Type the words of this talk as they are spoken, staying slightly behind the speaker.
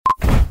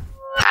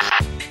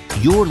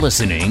You're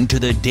listening to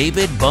the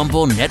David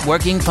Bumble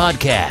Networking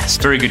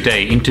Podcast. Very good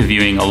day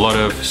interviewing a lot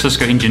of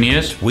Cisco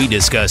engineers. We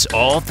discuss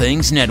all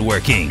things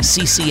networking,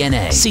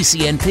 CCNA,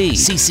 CCNP,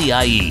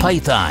 CCIE,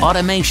 Python,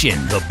 automation,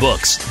 the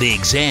books, the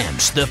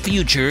exams, the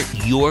future,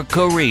 your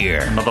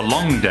career. Another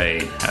long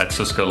day at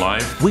Cisco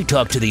Live. We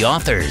talk to the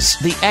authors,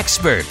 the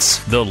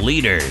experts, the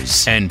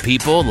leaders, and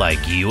people like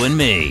you and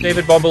me.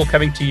 David Bumble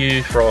coming to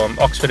you from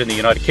Oxford in the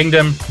United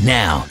Kingdom.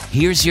 Now,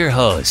 here's your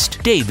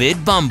host,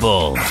 David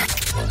Bumble.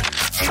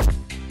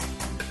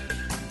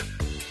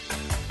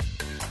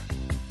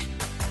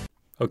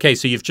 Okay,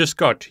 so you've just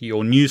got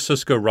your new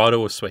Cisco router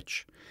or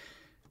switch.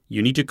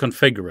 You need to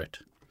configure it.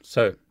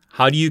 So,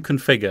 how do you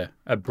configure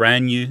a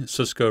brand new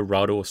Cisco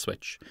router or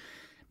switch?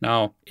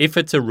 Now, if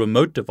it's a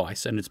remote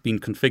device and it's been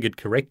configured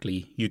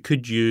correctly, you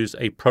could use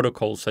a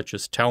protocol such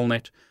as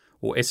Telnet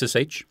or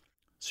SSH,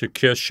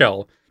 Secure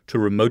Shell, to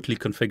remotely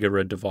configure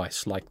a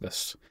device like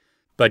this.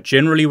 But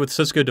generally with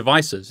Cisco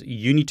devices,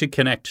 you need to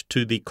connect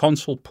to the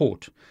console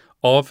port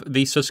of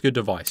the Cisco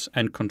device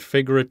and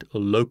configure it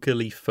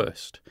locally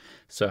first.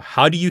 So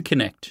how do you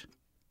connect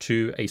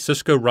to a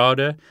Cisco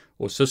router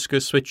or Cisco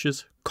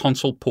switches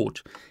console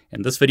port?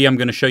 In this video, I'm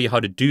going to show you how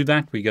to do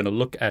that. We're going to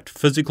look at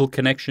physical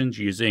connections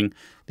using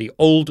the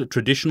old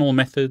traditional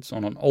methods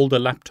on an older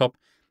laptop,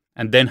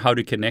 and then how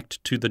to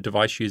connect to the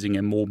device using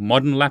a more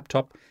modern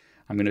laptop.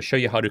 I'm going to show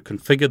you how to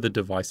configure the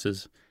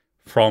devices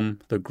from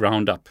the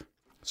ground up.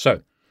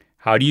 So,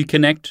 how do you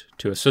connect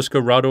to a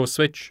Cisco router or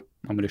switch?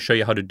 I'm going to show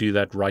you how to do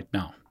that right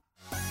now.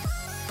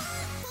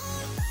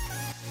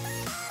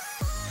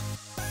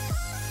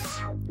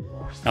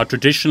 Now,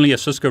 traditionally, a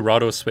Cisco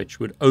router or switch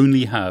would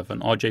only have an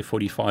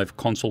RJ45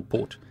 console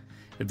port.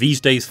 These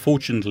days,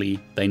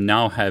 fortunately, they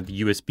now have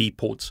USB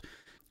ports.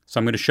 So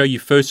I'm going to show you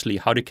firstly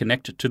how to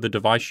connect to the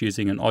device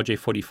using an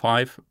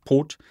RJ45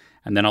 port,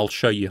 and then I'll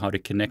show you how to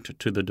connect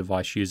to the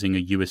device using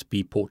a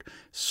USB port.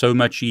 So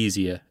much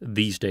easier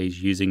these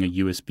days using a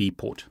USB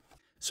port.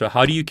 So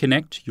how do you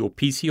connect your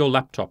PC or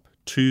laptop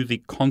to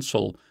the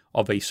console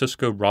of a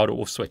Cisco router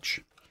or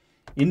switch?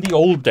 In the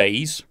old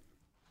days,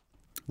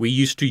 we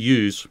used to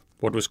use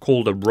what was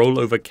called a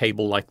rollover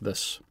cable like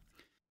this.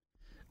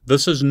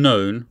 This is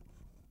known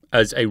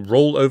as a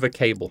rollover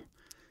cable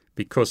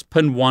because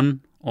pin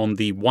 1 on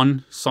the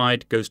one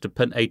side goes to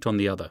pin 8 on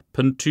the other.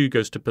 Pin 2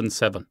 goes to pin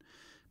 7.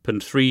 Pin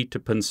 3 to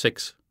pin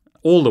 6,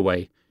 all the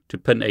way to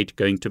pin 8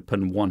 going to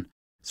pin 1.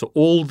 So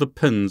all the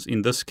pins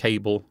in this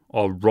cable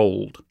are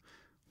rolled.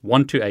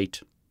 1 to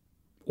 8,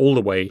 all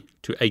the way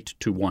to 8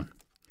 to 1.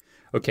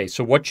 Okay,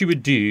 so what you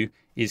would do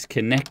is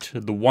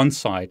connect the one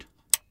side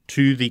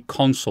to the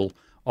console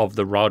of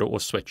the router or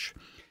switch.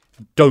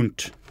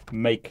 Don't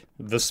make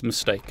this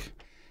mistake.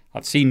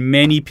 I've seen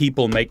many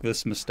people make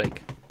this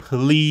mistake.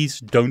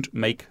 Please don't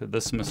make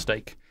this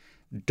mistake.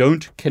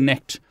 Don't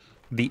connect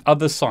the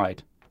other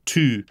side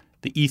to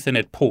the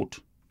Ethernet port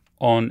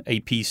on a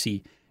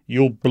PC.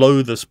 You'll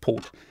blow this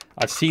port.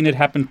 I've seen it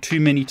happen too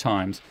many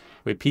times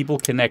where people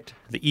connect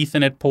the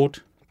Ethernet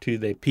port to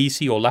their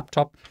PC or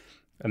laptop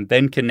and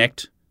then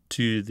connect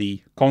to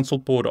the console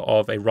port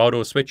of a router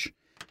or switch,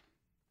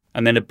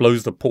 and then it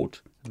blows the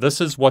port. This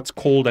is what's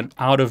called an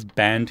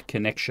out-of-band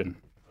connection.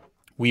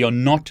 We are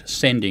not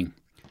sending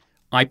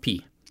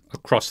IP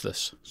across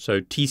this.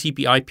 So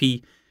TCP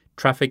IP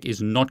traffic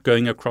is not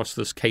going across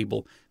this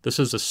cable. This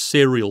is a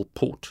serial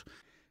port.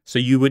 So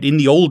you would, in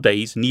the old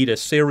days, need a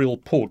serial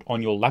port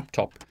on your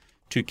laptop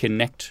to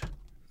connect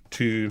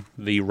to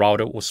the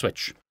router or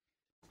switch.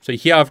 So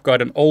here I've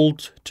got an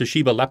old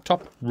Toshiba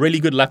laptop, really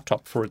good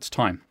laptop for its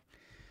time.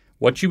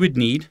 What you would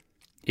need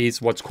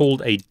is what's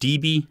called a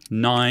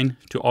DB9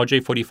 to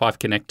RJ45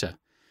 connector.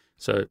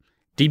 So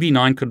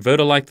DB9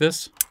 converter like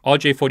this,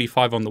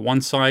 RJ45 on the one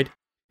side,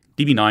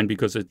 DB9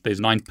 because there's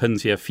 9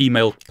 pins here,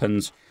 female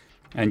pins,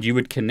 and you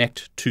would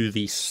connect to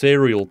the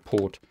serial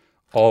port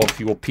of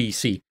your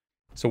PC.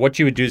 So what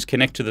you would do is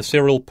connect to the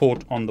serial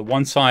port on the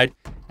one side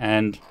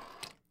and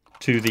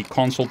to the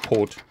console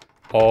port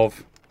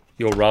of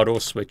your router or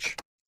switch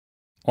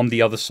on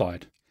the other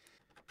side.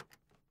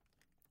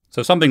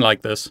 So something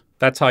like this,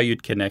 that's how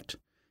you'd connect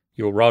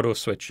your router or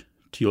switch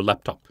to your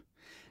laptop.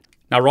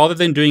 Now, rather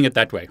than doing it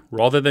that way,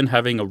 rather than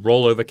having a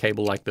rollover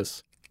cable like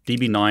this,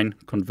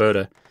 DB9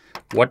 converter,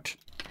 what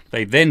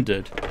they then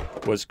did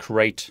was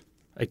create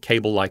a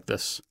cable like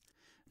this.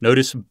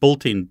 Notice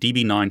built-in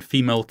DB9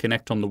 female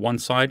connect on the one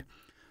side,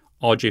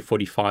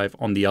 RJ45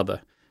 on the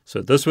other.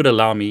 So this would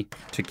allow me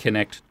to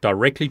connect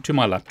directly to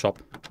my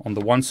laptop on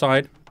the one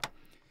side.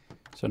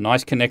 So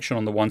nice connection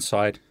on the one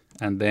side,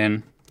 and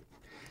then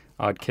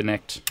I'd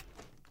connect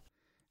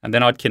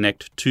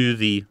to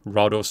the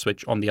router or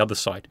switch on the other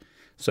side.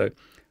 So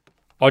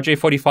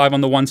RJ45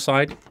 on the one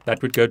side,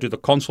 that would go to the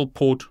console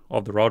port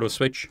of the router or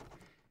switch.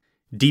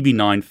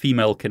 DB9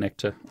 female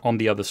connector on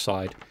the other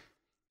side.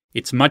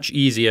 It's much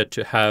easier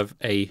to have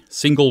a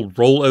single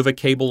rollover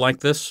cable like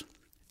this,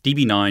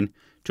 DB9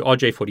 to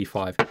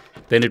RJ45,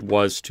 than it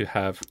was to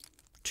have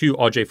two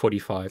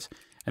RJ45s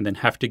and then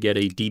have to get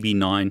a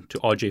DB9 to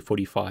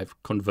RJ45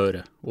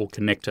 converter or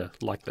connector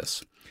like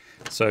this.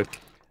 So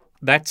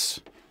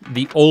that's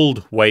the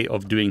old way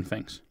of doing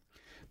things.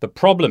 The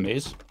problem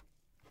is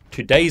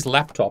today's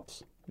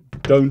laptops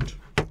don't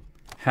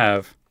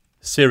have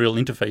serial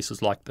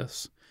interfaces like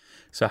this.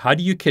 So how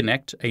do you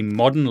connect a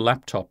modern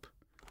laptop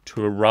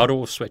to a router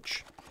or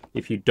switch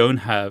if you don't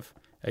have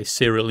a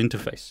serial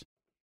interface?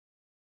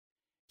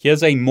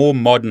 Here's a more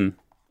modern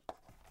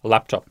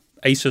laptop,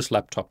 Asus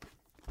laptop,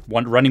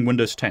 one running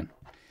Windows 10.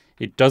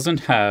 It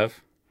doesn't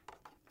have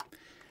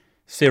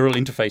serial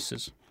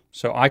interfaces.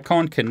 So I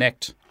can't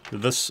connect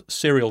this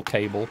serial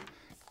cable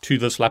to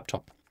this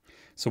laptop.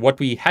 So what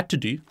we had to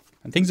do,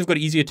 and things have got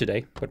easier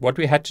today, but what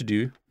we had to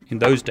do in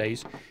those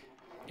days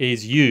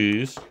is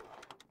use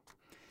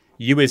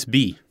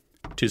USB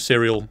to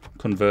serial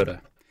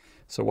converter.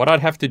 So what I'd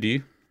have to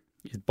do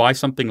is buy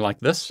something like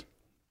this.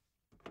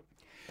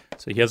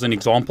 So here's an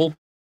example.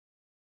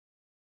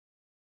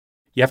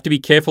 You have to be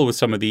careful with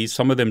some of these.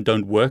 Some of them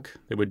don't work.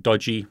 There were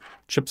dodgy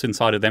chips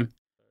inside of them.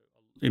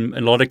 In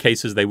a lot of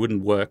cases, they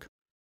wouldn't work.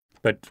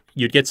 But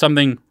you'd get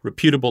something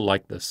reputable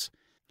like this.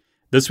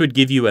 This would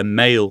give you a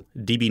male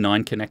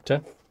DB9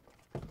 connector.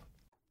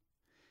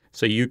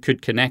 So you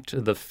could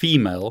connect the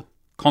female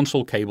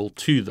console cable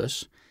to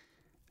this,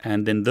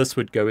 and then this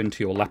would go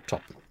into your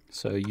laptop.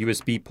 So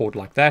USB port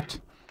like that,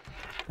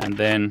 and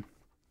then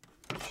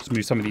just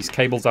move some of these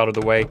cables out of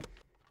the way,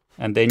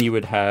 and then you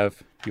would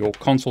have your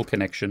console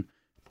connection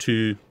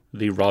to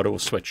the router or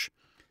switch.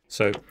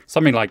 So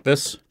something like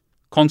this,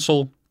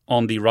 console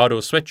on the router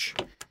or switch,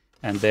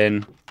 and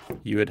then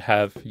you would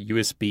have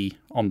USB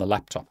on the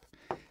laptop.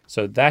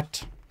 So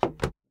that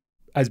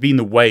has been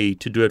the way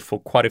to do it for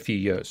quite a few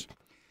years.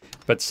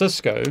 But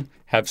Cisco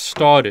have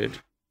started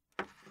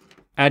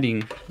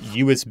adding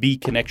USB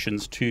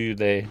connections to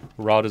their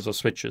routers or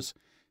switches.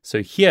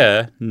 So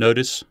here,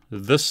 notice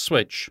this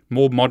switch,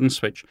 more modern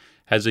switch,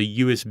 has a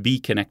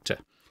USB connector.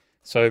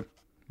 So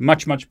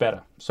much, much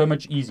better, so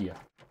much easier.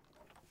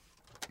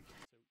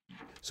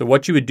 So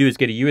what you would do is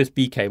get a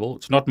USB cable.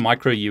 It's not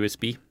micro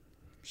USB,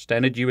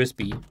 standard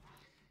USB,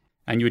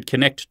 and you would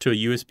connect to a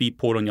USB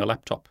port on your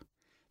laptop.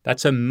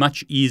 That's a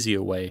much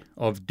easier way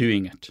of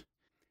doing it.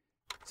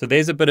 So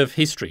there's a bit of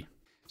history.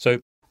 So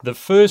the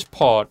first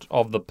part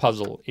of the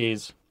puzzle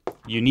is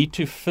you need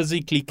to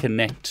physically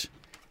connect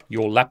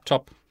your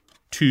laptop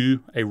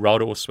to a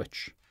router or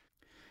switch.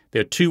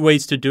 There are two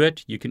ways to do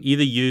it. You can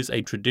either use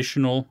a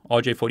traditional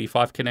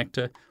RJ45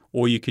 connector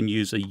or you can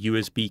use a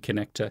USB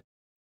connector.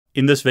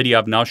 In this video,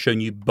 I've now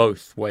shown you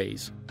both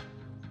ways.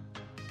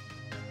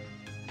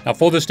 Now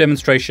for this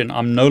demonstration,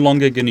 I'm no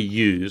longer going to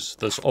use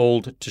this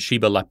old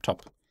Toshiba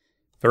laptop.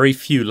 Very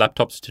few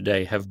laptops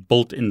today have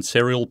built-in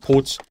serial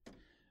ports.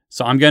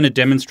 So I'm going to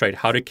demonstrate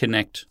how to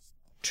connect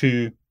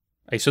to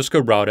a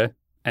Cisco router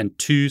and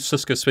two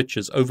Cisco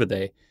switches over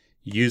there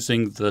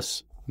using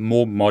this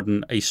more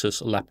modern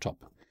Asus laptop.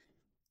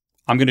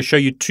 I'm going to show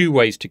you two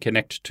ways to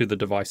connect to the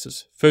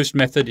devices. First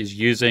method is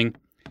using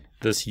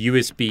this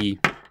USB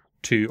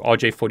to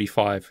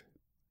RJ45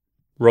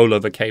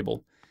 rollover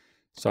cable.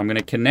 So I'm going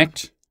to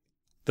connect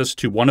this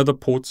to one of the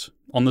ports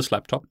on this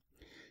laptop,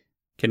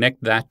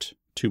 connect that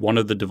to one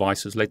of the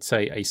devices, let's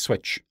say a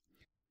switch.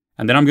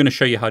 And then I'm going to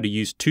show you how to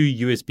use two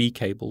USB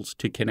cables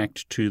to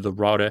connect to the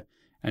router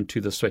and to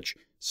the switch.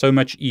 So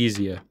much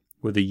easier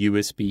with a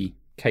USB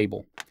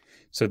cable.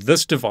 So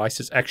this device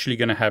is actually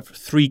going to have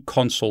 3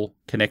 console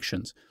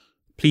connections.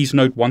 Please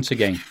note once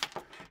again,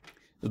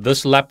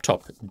 this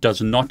laptop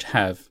does not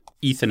have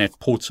Ethernet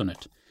ports on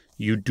it.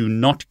 You do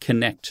not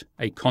connect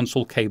a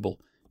console cable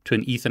to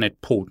an Ethernet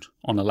port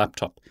on a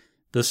laptop.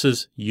 This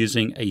is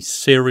using a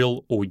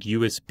serial or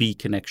USB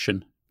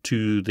connection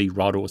to the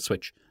router or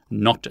switch,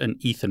 not an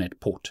Ethernet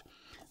port.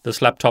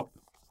 This laptop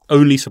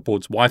only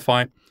supports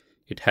Wi-Fi.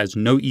 It has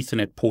no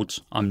Ethernet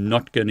ports. I'm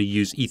not going to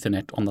use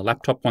Ethernet on the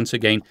laptop once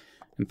again.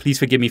 And please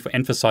forgive me for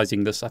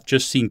emphasizing this. I've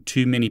just seen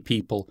too many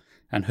people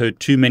and heard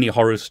too many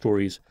horror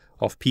stories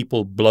of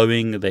people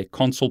blowing their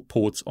console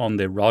ports on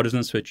their routers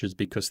and switches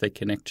because they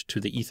connect to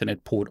the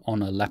Ethernet port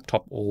on a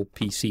laptop or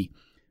PC.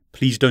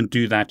 Please don't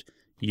do that.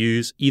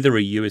 Use either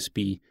a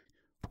USB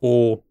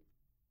or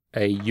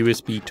a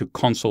USB to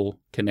console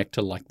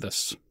connector like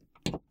this.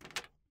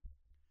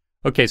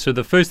 Okay, so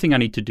the first thing I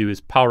need to do is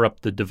power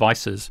up the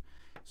devices.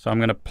 So I'm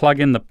going to plug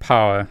in the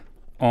power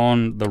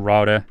on the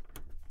router,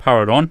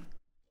 power it on.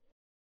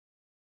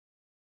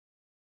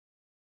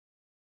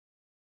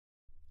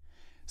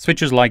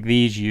 Switches like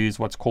these use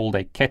what's called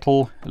a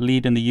kettle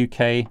lead in the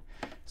UK.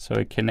 So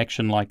a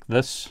connection like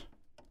this.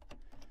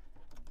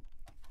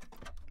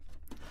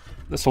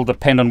 This will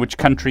depend on which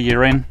country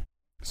you're in.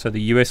 So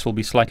the US will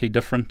be slightly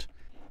different.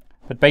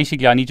 But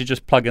basically I need to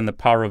just plug in the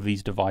power of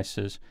these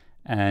devices.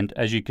 And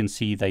as you can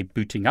see, they're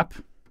booting up.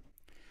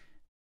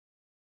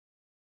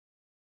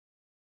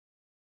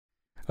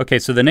 Okay,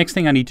 so the next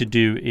thing I need to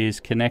do is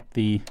connect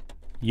the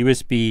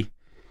USB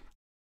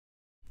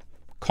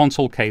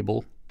console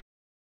cable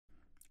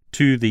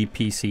to the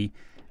PC,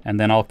 and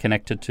then I'll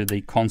connect it to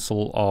the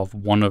console of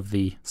one of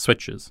the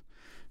switches.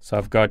 So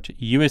I've got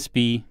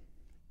USB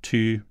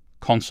to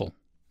console.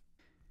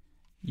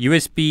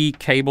 USB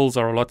cables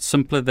are a lot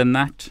simpler than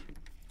that.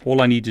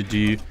 all I need to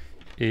do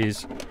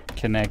is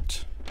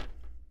connect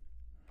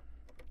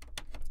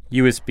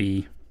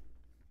USB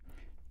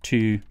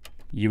to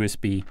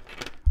USB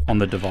on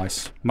the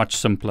device. Much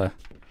simpler.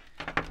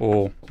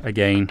 Or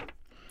again,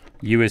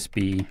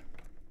 USB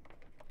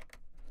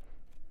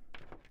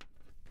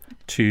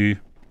to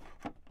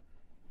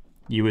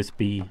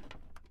USB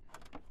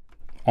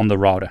on the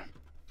router.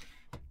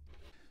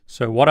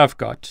 So what I've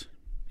got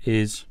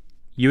is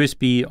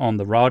USB on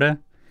the router,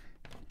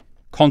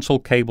 console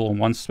cable on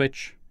one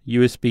switch,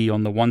 USB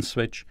on the one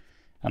switch,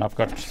 and I've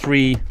got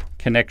 3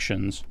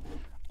 connections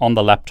on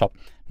the laptop.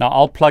 Now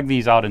I'll plug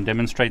these out and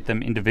demonstrate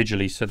them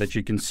individually so that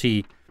you can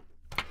see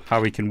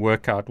how we can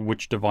work out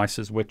which device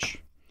is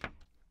which.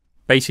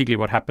 Basically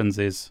what happens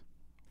is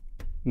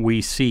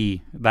we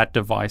see that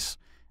device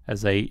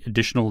as an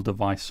additional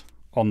device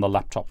on the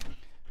laptop.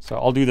 So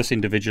I'll do this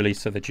individually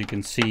so that you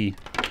can see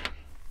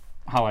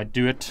how I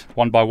do it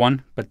one by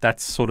one, but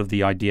that's sort of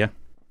the idea.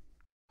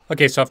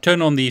 Okay, so I've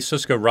turned on the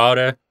Cisco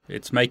router.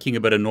 It's making a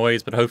bit of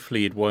noise, but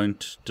hopefully it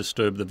won't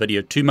disturb the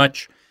video too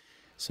much.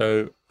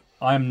 So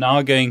I'm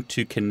now going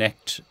to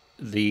connect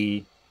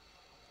the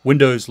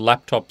Windows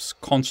laptop's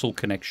console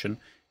connection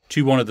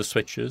to one of the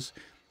switches,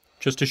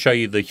 just to show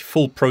you the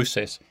full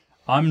process.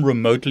 I'm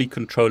remotely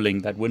controlling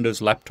that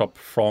Windows laptop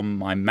from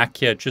my Mac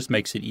here. It just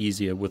makes it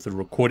easier with the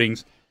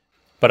recordings,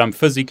 but I'm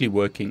physically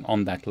working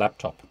on that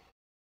laptop.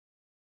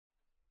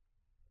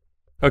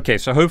 Okay,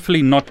 so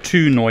hopefully not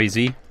too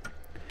noisy.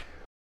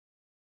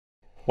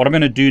 What I'm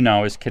going to do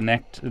now is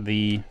connect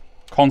the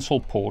console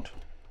port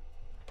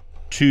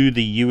to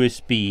the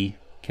USB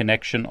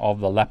connection of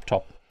the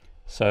laptop.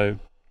 So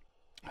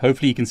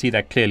hopefully you can see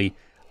that clearly.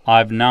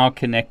 I've now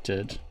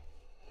connected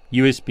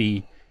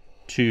USB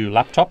to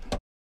laptop.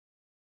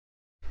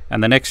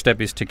 And the next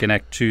step is to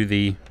connect to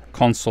the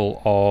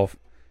console of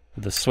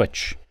the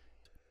switch.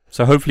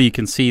 So hopefully you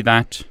can see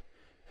that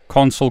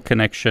console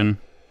connection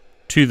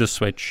to the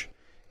switch,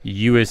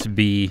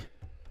 USB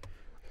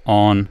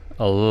on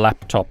a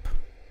laptop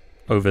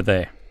over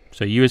there.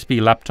 So USB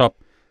laptop,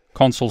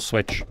 console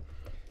switch.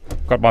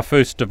 Got my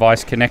first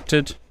device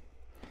connected.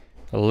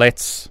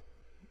 Let's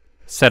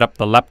set up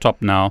the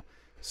laptop now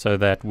so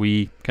that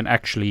we can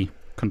actually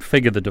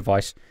configure the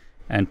device.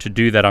 And to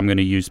do that, I'm going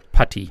to use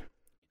Putty.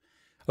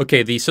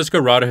 Okay, the Cisco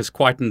router has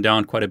quietened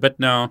down quite a bit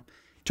now.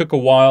 Took a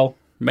while,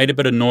 made a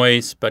bit of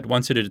noise, but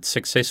once it had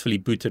successfully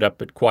booted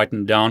up, it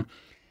quietened down.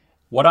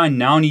 What I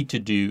now need to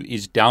do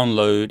is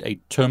download a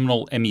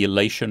terminal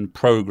emulation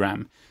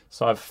program.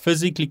 So I've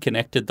physically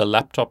connected the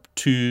laptop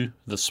to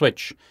the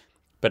switch,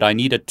 but I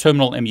need a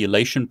terminal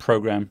emulation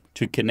program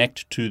to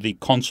connect to the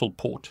console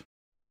port.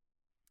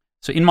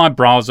 So in my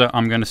browser,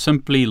 I'm going to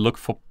simply look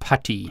for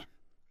Putty.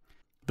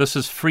 This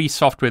is free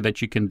software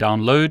that you can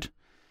download.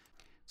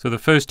 So the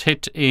first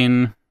hit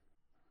in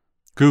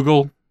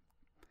Google,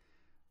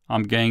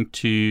 I'm going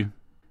to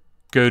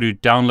go to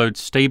download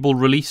stable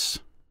release.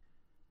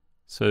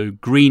 So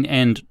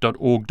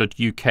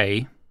greenend.org.uk.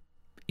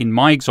 In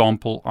my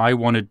example, I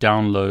want to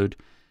download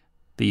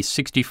the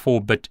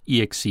 64-bit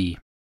exe.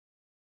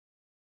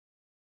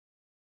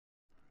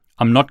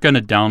 I'm not going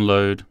to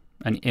download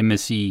an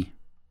MSE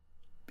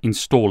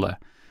installer.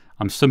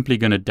 I'm simply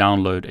going to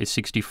download a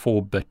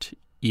 64-bit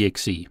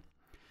exe.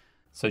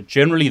 So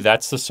generally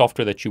that's the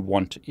software that you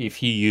want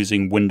if you're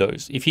using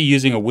Windows. If you're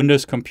using a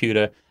Windows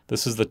computer,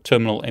 this is the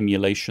terminal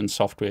emulation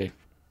software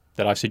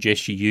that I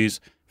suggest you use.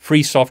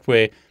 Free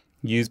software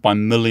used by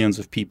millions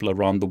of people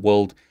around the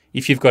world.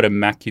 If you've got a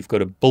Mac, you've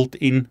got a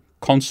built-in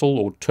console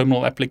or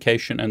terminal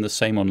application, and the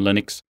same on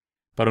Linux.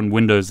 But on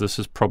Windows, this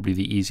is probably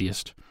the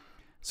easiest.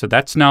 So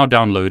that's now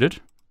downloaded.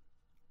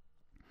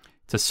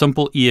 It's a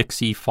simple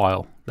exe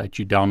file that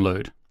you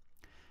download.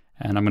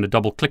 And I'm going to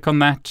double-click on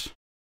that.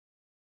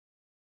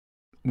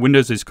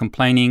 Windows is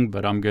complaining,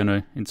 but I'm going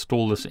to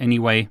install this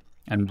anyway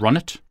and run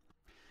it.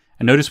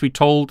 And notice we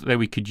told that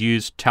we could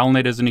use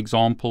Telnet as an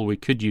example. We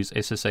could use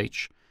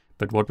SSH.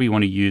 But what we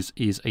want to use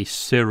is a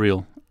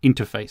serial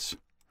interface.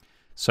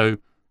 So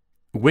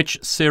which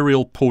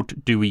serial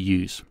port do we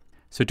use?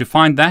 So to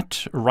find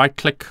that,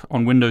 right-click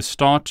on Windows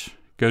Start,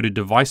 go to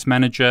Device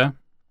Manager,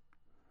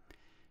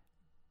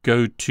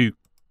 go to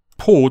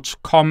Ports,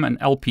 COM and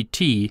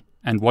LPT,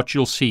 and what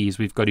you'll see is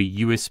we've got a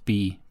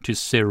USB to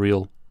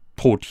serial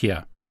port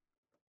here.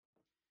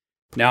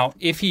 Now,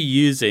 if you're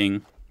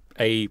using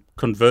a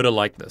converter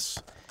like this,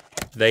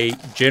 they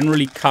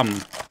generally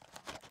come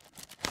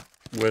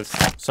with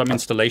some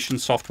installation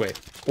software,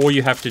 or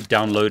you have to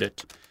download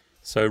it.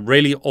 So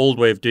really old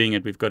way of doing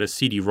it, we've got a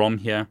CD-ROM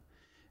here.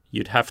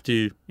 You'd have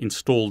to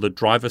install the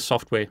driver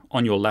software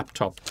on your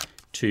laptop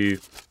to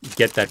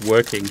get that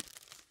working.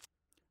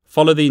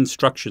 Follow the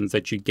instructions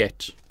that you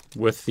get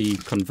with the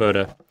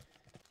converter.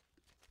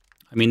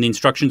 I mean, the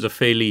instructions are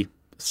fairly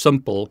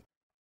simple.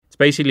 It's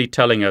basically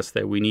telling us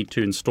that we need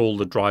to install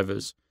the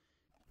drivers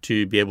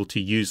to be able to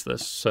use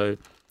this. So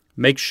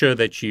make sure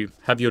that you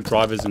have your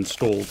drivers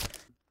installed.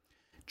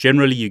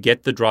 Generally, you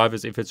get the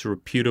drivers if it's a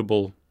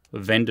reputable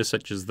vendor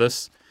such as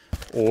this,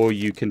 or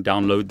you can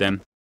download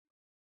them.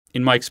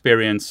 In my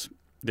experience,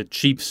 the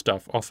cheap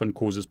stuff often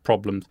causes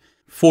problems.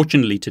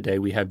 Fortunately, today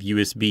we have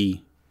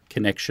USB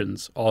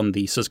connections on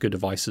the Cisco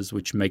devices,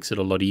 which makes it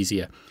a lot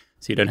easier.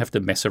 So you don't have to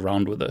mess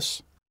around with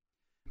this.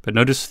 But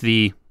notice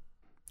the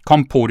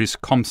COM port is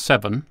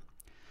COM7.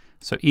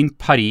 So in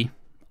Putty,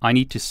 I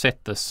need to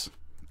set this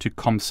to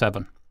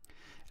COM7.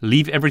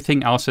 Leave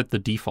everything else at the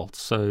default.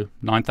 So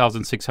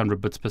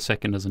 9,600 bits per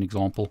second as an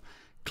example.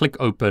 Click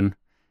open.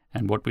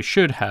 And what we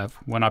should have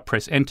when I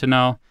press enter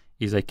now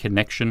is a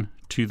connection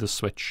to the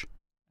switch.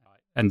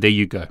 And there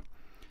you go.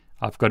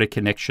 I've got a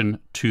connection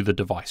to the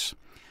device.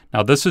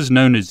 Now this is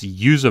known as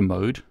user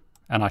mode,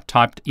 and I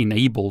typed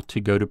enable to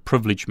go to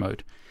privilege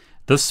mode.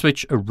 This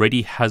switch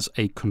already has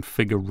a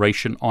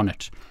configuration on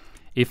it.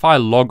 If I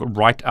log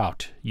right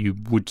out, you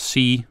would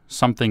see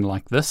something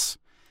like this,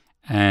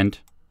 and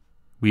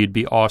we'd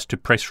be asked to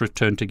press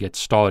return to get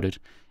started.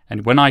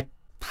 And when I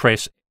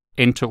press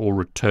enter or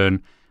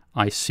return,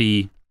 I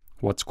see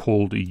what's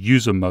called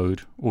user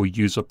mode or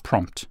user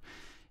prompt.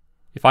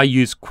 If I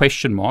use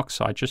question marks,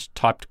 I just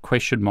typed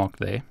question mark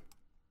there,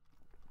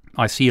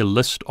 I see a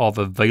list of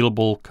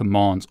available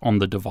commands on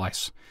the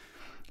device.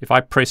 If I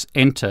press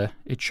enter,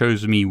 it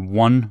shows me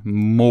one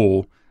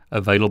more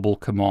available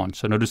command.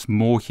 So notice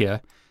more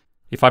here.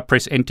 If I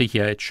press enter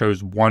here, it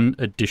shows one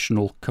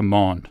additional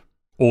command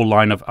or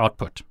line of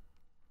output.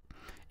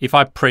 If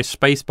I press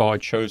spacebar,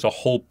 it shows a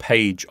whole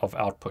page of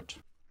output.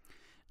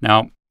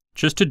 Now,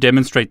 just to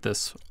demonstrate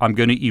this, I'm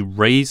going to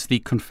erase the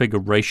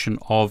configuration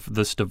of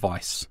this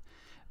device.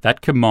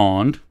 That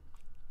command,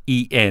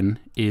 en,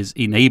 is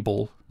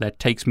enable. That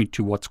takes me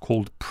to what's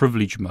called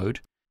privilege mode.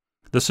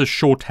 This is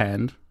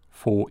shorthand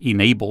for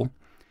enable.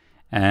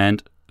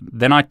 And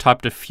then I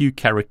typed a few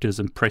characters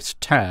and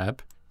pressed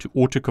tab to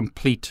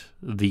autocomplete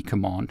the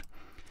command.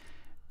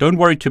 Don't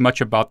worry too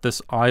much about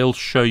this. I'll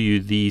show you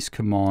these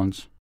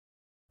commands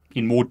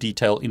in more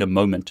detail in a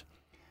moment.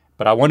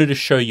 But I wanted to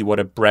show you what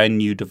a brand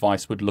new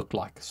device would look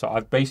like. So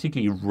I've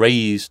basically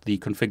raised the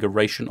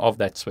configuration of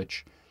that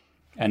switch,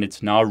 and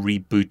it's now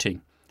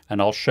rebooting.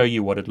 And I'll show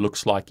you what it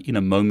looks like in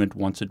a moment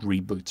once it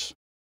reboots.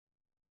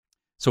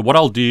 So what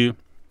I'll do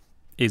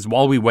is,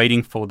 while we're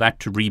waiting for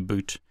that to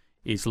reboot,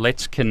 is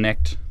let's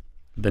connect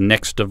the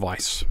next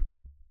device.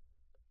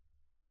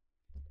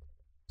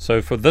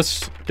 So for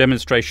this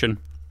demonstration,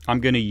 I'm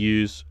going to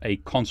use a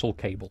console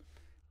cable,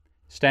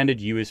 standard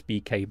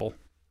USB cable.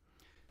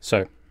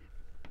 So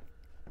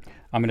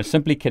I'm going to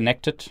simply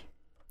connect it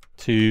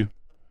to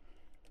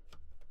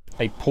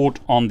a port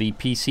on the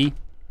PC.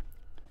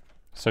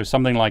 So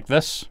something like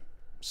this,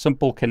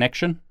 simple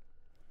connection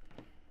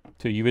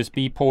to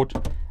USB port,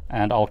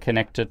 and I'll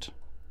connect it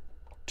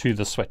to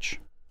the switch.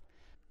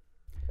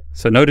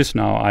 So notice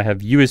now I have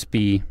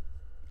USB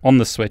on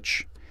the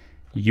switch,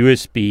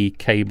 USB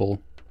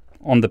cable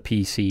on the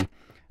PC,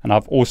 and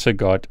I've also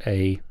got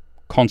a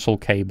console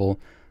cable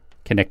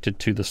connected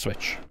to the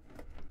switch.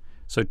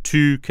 So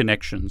two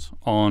connections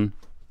on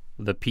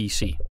the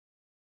PC.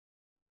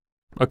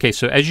 Okay,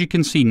 so as you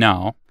can see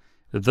now,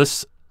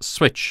 this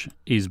switch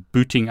is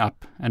booting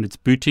up, and it's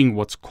booting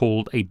what's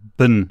called a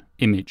bin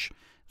image.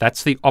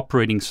 That's the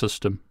operating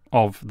system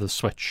of the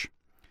switch.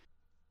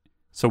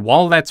 So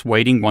while that's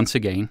waiting, once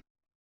again,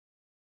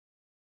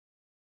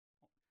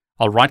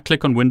 I'll right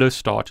click on Windows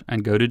Start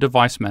and go to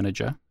Device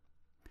Manager.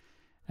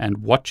 And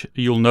what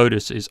you'll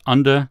notice is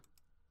under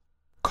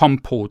COM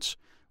ports,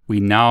 we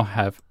now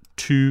have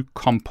two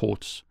COM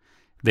ports.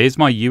 There's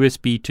my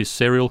USB to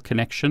serial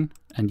connection,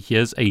 and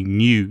here's a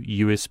new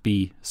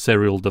USB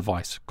serial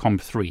device,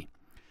 COM3.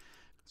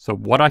 So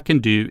what I can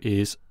do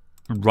is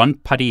run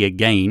Putty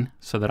again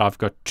so that I've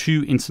got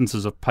two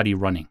instances of Putty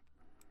running.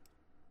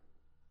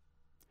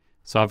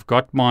 So I've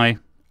got my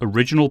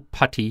original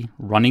Putty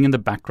running in the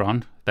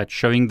background that's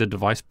showing the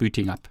device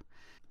booting up,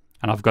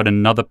 and I've got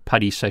another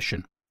Putty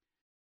session.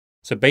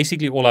 So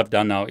basically all I've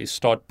done now is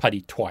start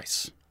Putty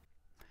twice.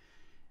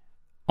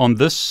 On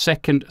this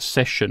second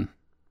session,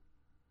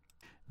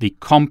 the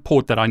COM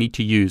port that I need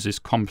to use is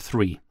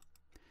COM3.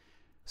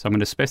 So I'm going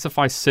to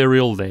specify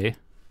serial there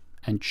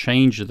and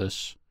change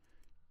this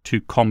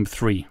to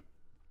COM3.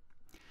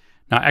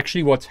 Now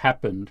actually what's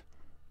happened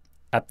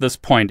at this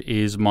point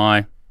is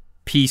my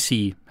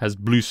PC has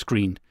blue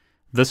screened.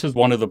 This is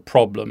one of the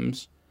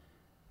problems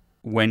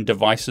when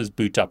devices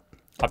boot up.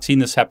 I've seen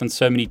this happen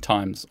so many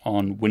times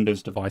on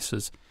Windows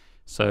devices.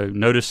 So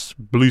notice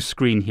blue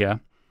screen here.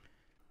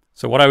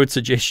 So what I would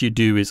suggest you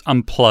do is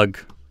unplug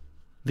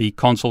the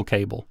console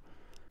cable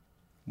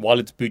while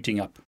it's booting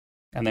up.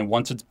 And then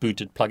once it's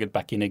booted, plug it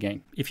back in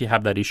again if you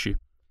have that issue.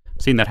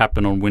 I've seen that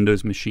happen on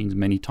Windows machines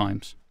many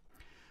times.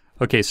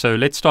 Okay, so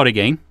let's start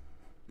again.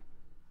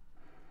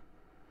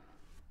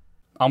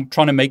 I'm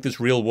trying to make this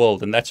real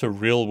world, and that's a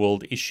real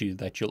world issue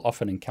that you'll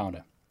often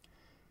encounter.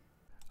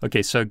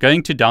 Okay, so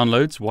going to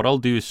downloads, what I'll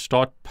do is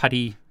start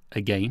Putty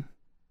again.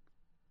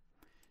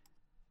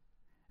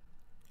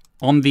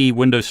 On the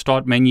Windows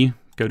Start menu,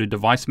 go to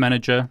Device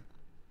Manager,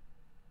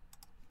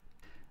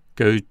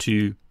 go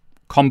to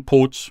COM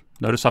ports.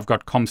 Notice I've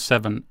got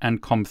COM7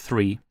 and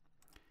COM3.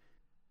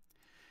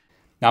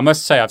 Now, I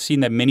must say, I've seen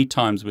that many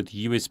times with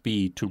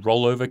USB to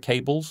rollover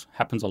cables.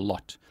 Happens a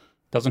lot.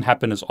 Doesn't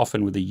happen as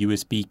often with a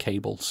USB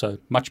cable. So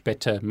much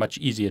better, much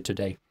easier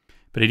today.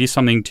 But it is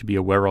something to be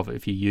aware of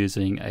if you're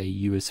using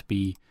a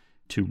USB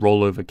to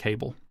rollover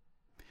cable.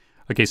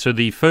 Okay, so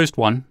the first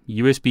one,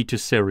 USB to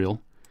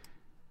serial.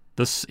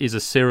 This is a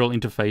serial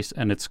interface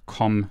and it's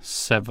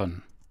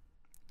COM7.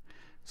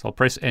 So I'll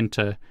press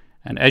enter.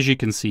 And as you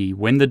can see,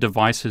 when the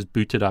device is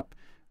booted up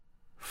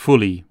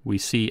fully, we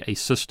see a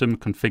system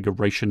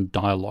configuration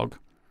dialog.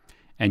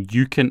 And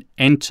you can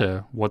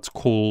enter what's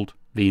called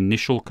the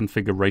initial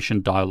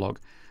configuration dialog.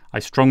 I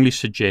strongly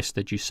suggest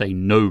that you say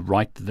no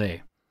right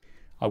there.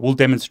 I will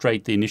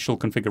demonstrate the initial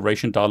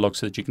configuration dialog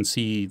so that you can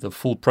see the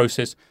full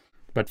process.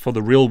 But for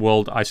the real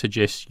world, I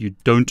suggest you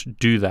don't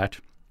do that.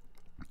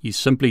 You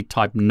simply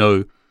type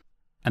no.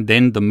 And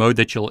then the mode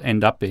that you'll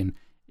end up in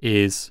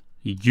is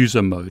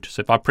user mode.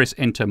 So if I press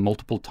enter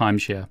multiple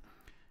times here,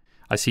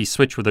 I see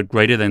switch with a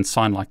greater than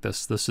sign like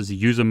this. This is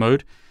user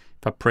mode.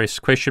 If I press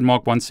question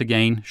mark once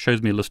again,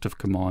 shows me a list of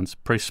commands.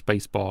 Press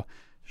spacebar,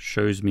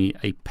 shows me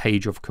a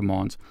page of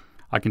commands.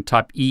 I can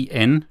type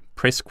EN,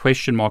 press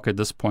question mark at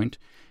this point.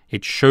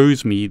 It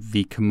shows me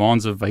the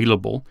commands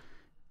available.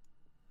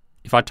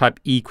 If I type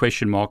E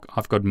question mark,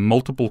 I've got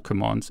multiple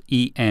commands.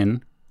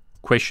 EN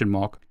question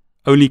mark.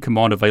 Only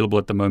command available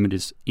at the moment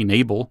is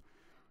enable.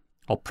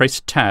 I'll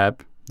press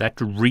tab. That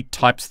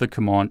retypes the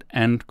command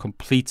and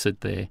completes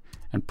it there.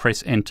 And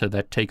press enter.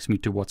 That takes me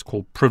to what's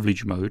called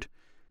privilege mode.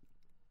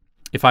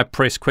 If I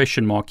press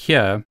question mark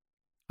here,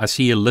 I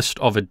see a list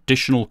of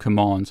additional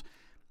commands.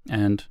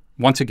 And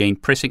once again,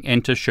 pressing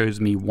enter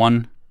shows me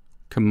one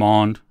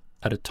command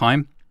at a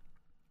time.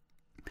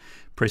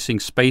 Pressing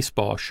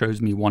spacebar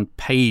shows me one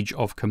page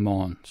of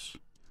commands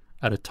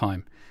at a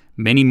time.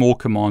 Many more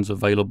commands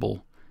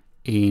available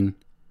in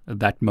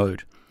that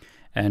mode.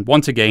 And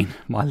once again,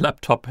 my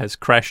laptop has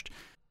crashed.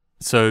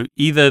 So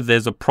either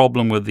there's a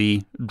problem with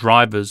the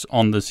drivers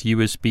on this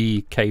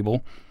USB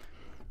cable.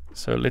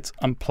 So let's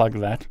unplug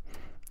that.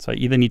 So I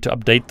either need to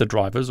update the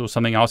drivers or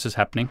something else is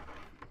happening.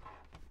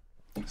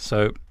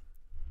 So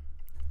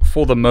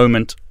for the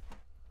moment,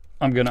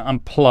 I'm going to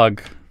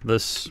unplug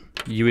this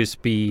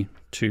USB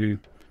to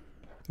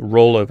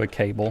rollover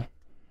cable.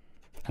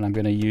 And I'm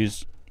going to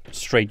use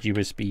straight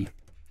USB.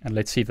 And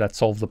let's see if that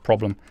solves the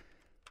problem.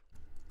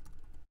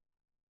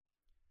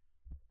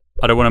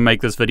 I don't want to make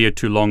this video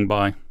too long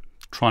by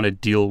trying to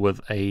deal with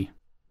a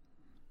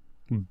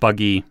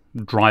buggy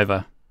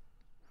driver.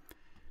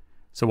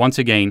 So once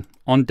again,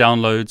 on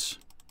downloads,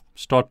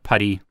 start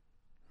Putty.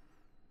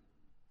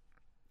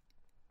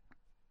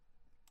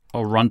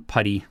 I'll run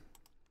Putty.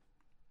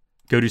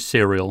 Go to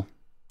serial.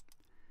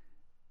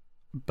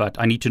 But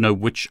I need to know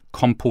which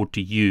COM port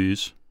to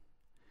use.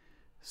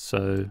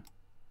 So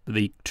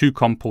the two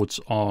COM ports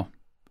are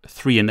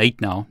 3 and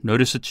 8 now.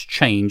 Notice it's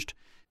changed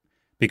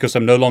because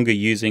I'm no longer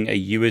using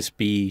a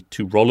USB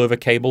to rollover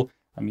cable.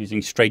 I'm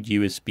using straight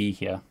USB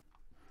here.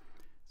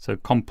 So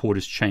COM port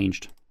is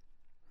changed.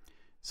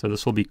 So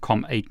this will be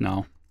COM8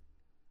 now.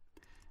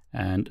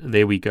 And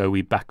there we go.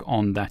 We're back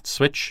on that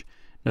switch.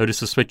 Notice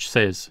the switch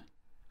says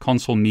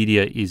console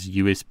media is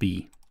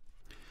USB.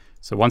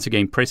 So once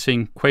again,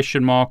 pressing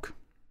question mark,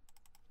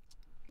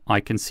 I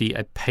can see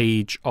a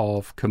page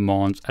of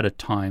commands at a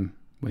time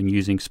when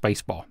using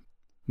spacebar.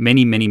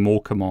 Many, many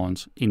more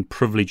commands in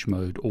privilege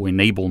mode or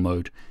enable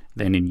mode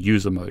than in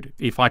user mode.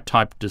 If I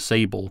type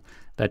disable,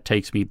 that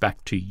takes me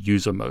back to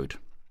user mode.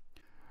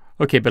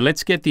 Okay, but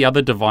let's get the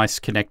other device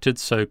connected.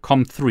 So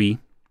COM3,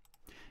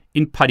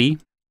 in Putty,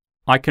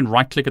 I can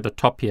right click at the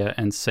top here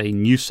and say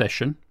new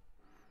session,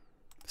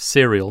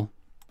 serial,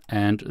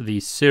 and the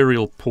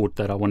serial port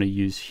that I want to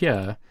use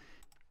here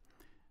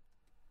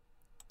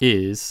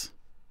is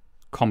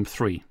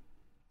COM3.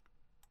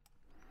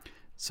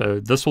 So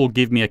this will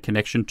give me a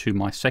connection to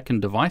my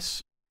second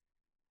device.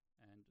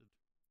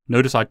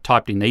 Notice I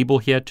typed enable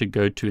here to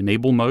go to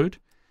enable mode.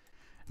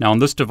 Now on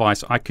this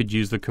device, I could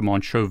use the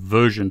command show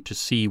version to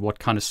see what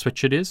kind of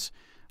switch it is.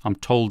 I'm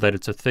told that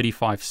it's a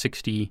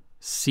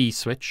 3560C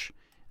switch.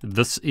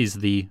 This is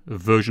the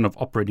version of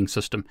operating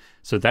system.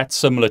 So that's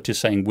similar to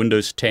saying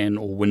Windows 10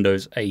 or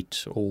Windows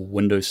 8 or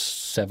Windows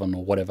 7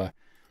 or whatever.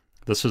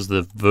 This is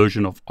the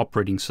version of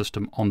operating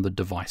system on the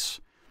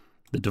device.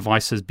 The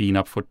device has been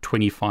up for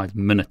 25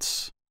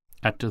 minutes.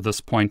 At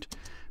this point,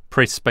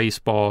 press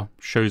spacebar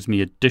shows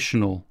me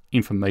additional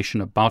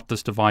information about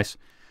this device.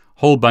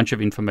 Whole bunch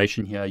of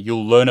information here.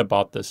 You'll learn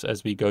about this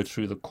as we go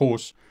through the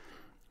course.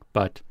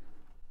 But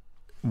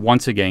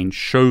once again,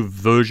 show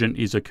version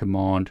is a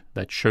command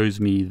that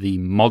shows me the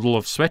model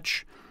of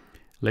switch.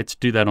 Let's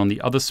do that on the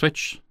other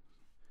switch.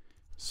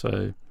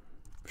 So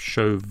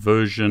show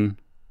version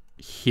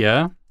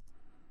here.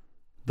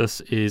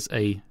 This is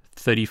a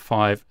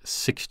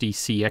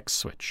 3560CX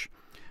switch.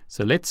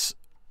 So let's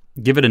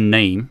give it a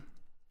name.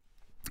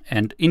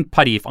 And in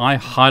Putty, if I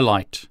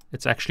highlight,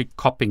 it's actually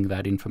copying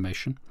that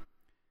information.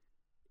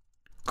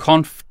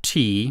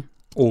 Conf-T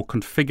or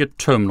configure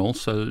terminal.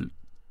 So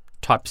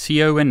type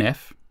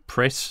CONF,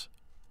 press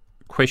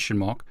question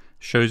mark,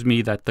 shows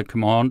me that the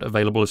command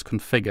available is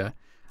configure.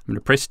 I'm going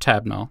to press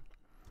tab now.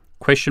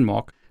 Question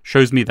mark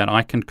shows me that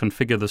I can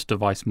configure this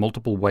device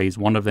multiple ways.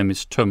 One of them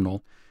is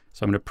terminal.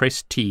 So I'm going to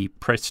press T,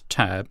 press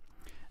tab.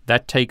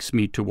 That takes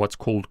me to what's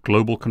called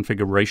global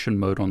configuration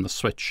mode on the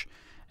switch.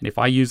 And if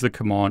I use the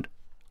command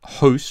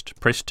host,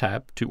 press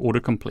tab to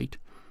autocomplete,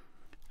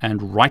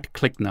 and right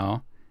click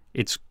now,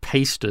 it's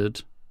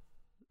pasted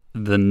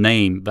the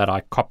name that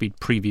I copied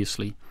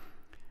previously.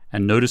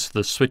 And notice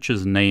the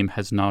switch's name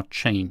has now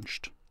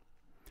changed.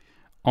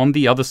 On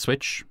the other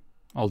switch,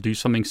 I'll do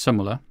something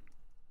similar.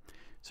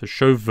 So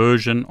show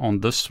version on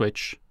this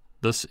switch.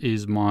 This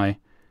is my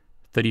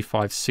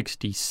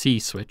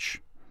 3560C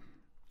switch.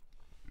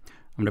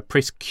 I'm going to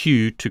press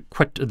Q to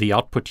quit the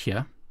output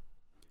here.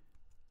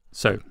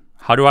 So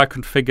how do I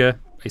configure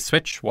a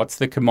switch? What's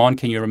the command?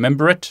 Can you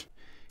remember it?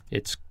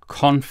 It's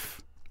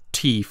conf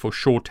T for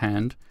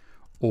shorthand,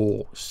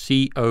 or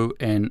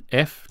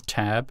conf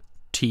tab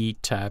T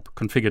tab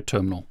configure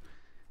terminal.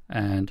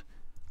 And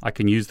I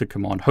can use the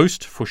command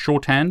host for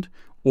shorthand,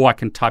 or I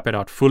can type it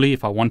out fully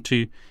if I want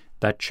to.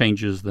 That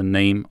changes the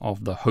name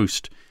of the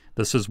host.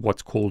 This is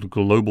what's called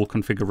global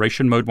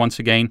configuration mode once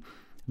again.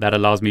 That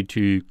allows me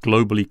to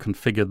globally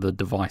configure the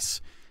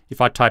device. If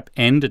I type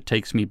end, it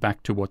takes me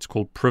back to what's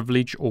called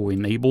privilege or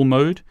enable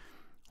mode.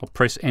 I'll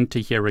press enter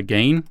here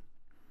again.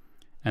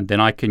 And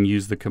then I can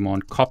use the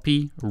command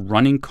copy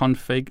running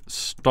config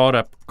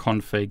startup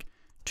config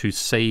to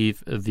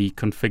save the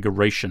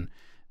configuration.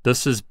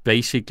 This is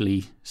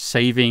basically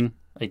saving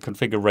a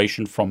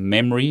configuration from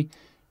memory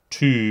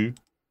to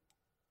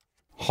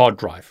hard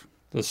drive.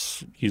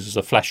 This uses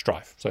a flash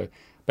drive. So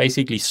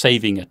basically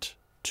saving it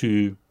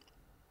to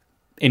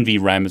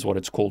NVRAM is what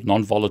it's called,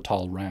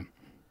 non-volatile RAM.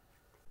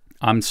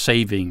 I'm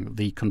saving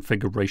the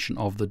configuration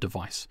of the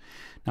device.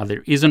 Now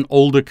there is an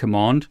older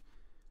command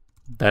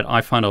that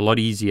I find a lot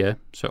easier.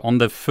 So on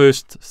the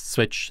first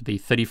switch, the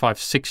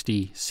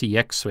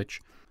 3560CX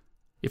switch,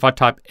 if I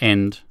type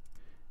end,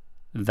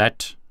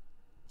 that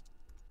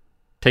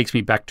takes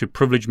me back to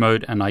privilege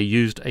mode, and I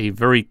used a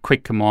very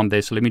quick command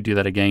there. So let me do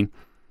that again.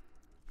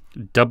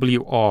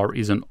 WR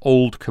is an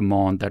old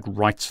command that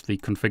writes the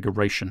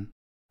configuration.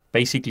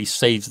 Basically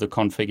saves the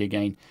config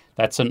again.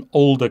 That's an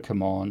older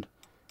command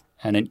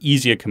and an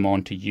easier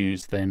command to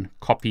use than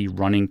copy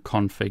running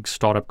config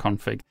startup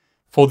config.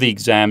 For the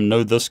exam,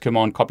 know this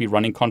command, copy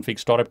running config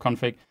startup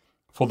config.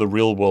 For the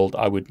real world,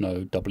 I would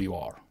know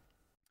WR.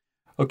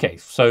 Okay,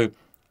 so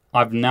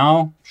I've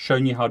now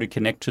shown you how to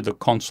connect to the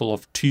console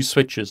of two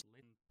switches.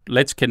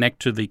 Let's connect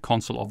to the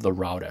console of the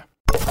router.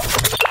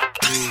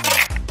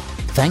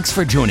 Thanks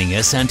for joining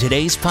us on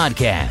today's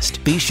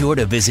podcast. Be sure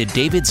to visit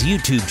David's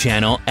YouTube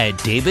channel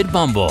at David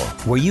Bumble,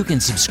 where you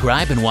can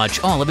subscribe and watch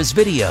all of his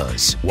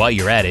videos. While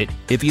you're at it,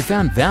 if you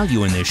found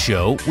value in this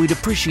show, we'd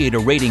appreciate a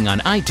rating on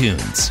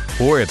iTunes.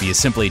 Or if you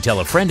simply tell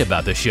a friend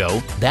about the show,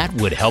 that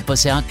would help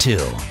us out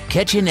too.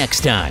 Catch you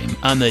next time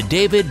on the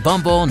David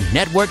Bumble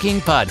Networking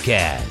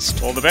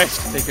Podcast. All the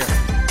best. Take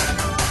care.